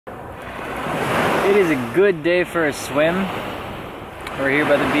It is a good day for a swim. We're here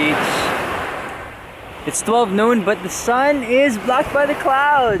by the beach. It's 12 noon, but the sun is blocked by the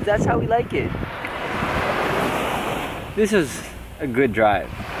clouds. That's how we like it. This was a good drive.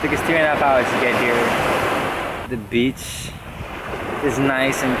 It took us 3.5 hours to get here. The beach is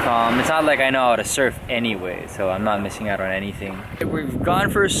nice and calm. It's not like I know how to surf anyway, so I'm not missing out on anything. We've gone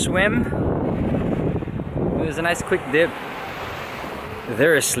for a swim. It was a nice quick dip.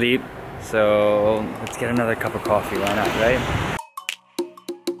 They're asleep, so let's get another cup of coffee. Why not, right?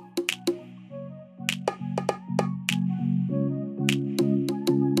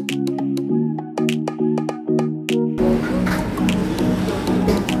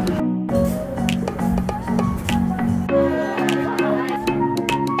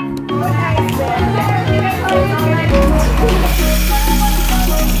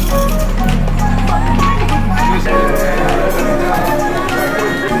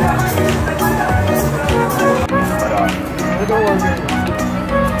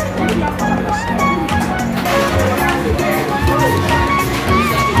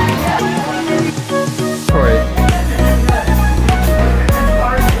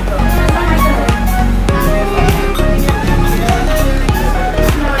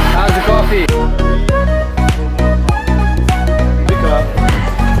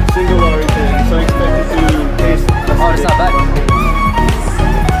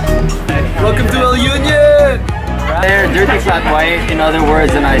 Dirty flat white, in other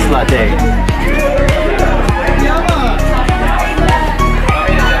words, an iced latte.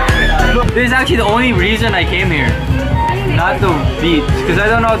 This is actually the only reason I came here, not the beach, because I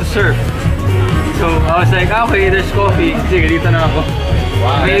don't know how to surf. So I was like, okay, there's coffee. Sige, dito na ako.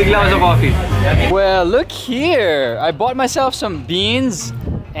 Mahilig lang ako sa coffee. Well, look here. I bought myself some beans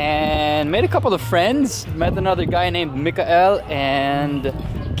and made a couple of friends. Met another guy named Mikael and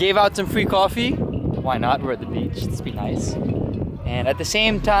gave out some free coffee. Why not? We're at the beach. Let's be nice. And at the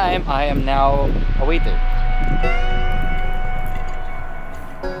same time, I am now a waiter.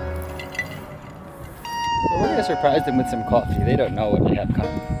 So we're gonna surprise them with some coffee. They don't know what we have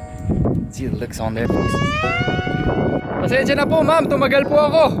coming. See the looks on their faces. Pasensya na po, ma'am. Tumagal po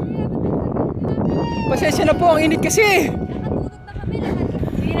ako. Pasensya na po. Ang init kasi.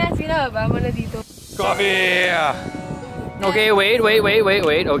 Sige na. Baba na dito. Coffee! Okay, wait.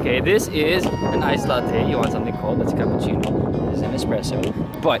 Okay, this is an iced latte. You want something cold? That's cappuccino. This is an espresso.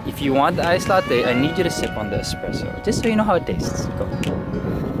 But if you want the iced latte, I need you to sip on the espresso. Just so you know how it tastes. Go.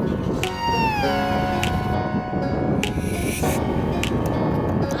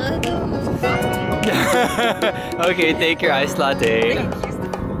 Okay, take your iced latte.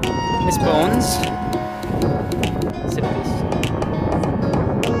 Miss Bones. Sip this.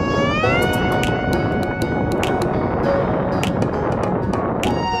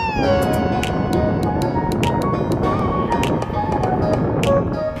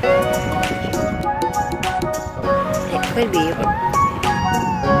 Could be.